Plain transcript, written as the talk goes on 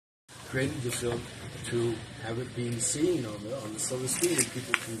created the film to have it being seen on the silver screen, and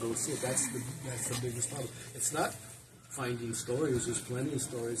people can go see it. That's the biggest problem. It's not finding stories. There's plenty of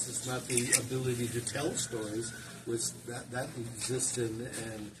stories. It's not the ability to tell stories, which that exists in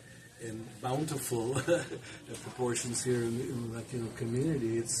bountiful proportions here in the Latino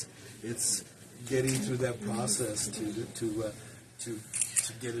community. It's getting through that process to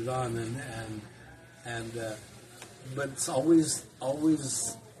get it on, and but it's always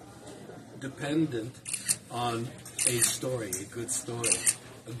dependent on a story, a good story.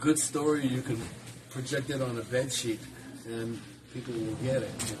 A good story, you can project it on a bed sheet and people will get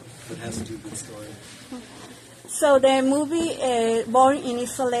it. It has to be a good story. So the movie Born in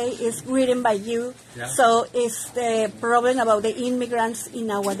East LA is written by you. Yeah. So it's the problem about the immigrants in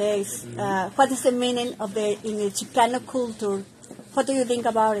nowadays. Mm-hmm. What is the meaning of in the Chicano culture? What do you think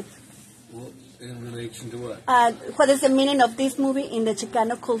about it? Well, in relation to what? What is the meaning of this movie in the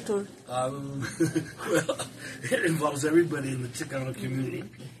Chicano culture? Well, it involves everybody in the Chicano community.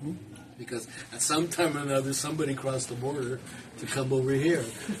 Because at some time or another, somebody crossed the border to come over here.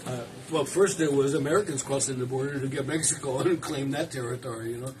 Well, first there was Americans crossing the border to get Mexico and claim that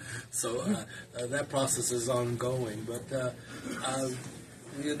territory, So that process is ongoing. But,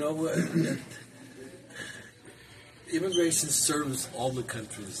 immigration serves all the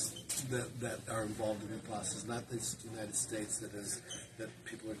countries that are involved in the process, not the United States that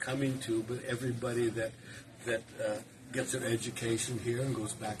people are coming to, but everybody that gets their education here and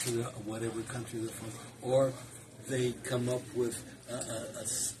goes back to whatever country they're from, or they come up with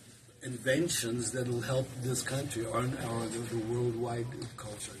inventions that will help this country or the worldwide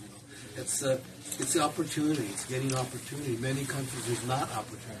culture. It's the opportunity. It's getting opportunity. Many countries there's not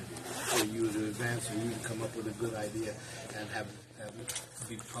opportunity for you to advance, or you to come up with a good idea and have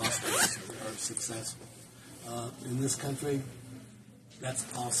be prosperous or successful. In this country, that's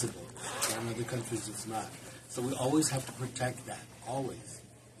possible. In other countries, it's not. So we always have to protect that, always.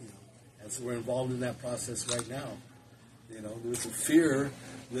 And so we're involved in that process right now. There's a fear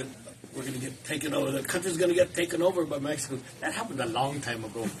that we're going to get taken over. The country's going to get taken over by Mexico. That happened a long time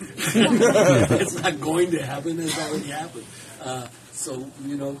ago. It's not going to happen. It's already happened.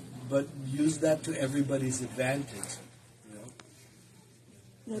 But use that to everybody's advantage.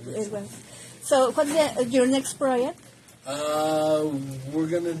 So what's your next project? We're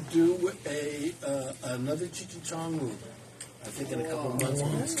going to do another Cheech and Chong movie. I think in a couple of months we're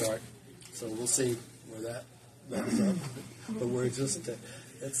going to start. So we'll see where that is up. But we're just,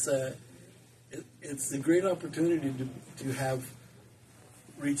 it's a great opportunity to have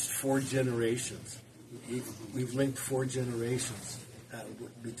reached 4 generations. We've linked 4 generations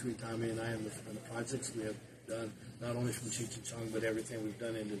between Tommy and I and the projects we have done, not only from Cheech and Chong, but everything we've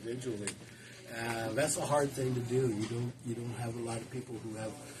done individually. That's a hard thing to do. You don't have a lot of people who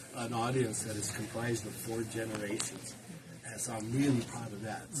have an audience that is comprised of 4 generations. And so I'm really proud of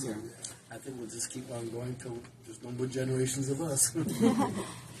that. So I think we'll just keep on going till there's no more generations of us.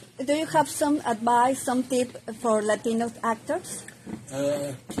 Do you have some advice, some tip for Latino actors?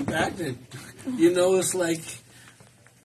 Keep acting. It's like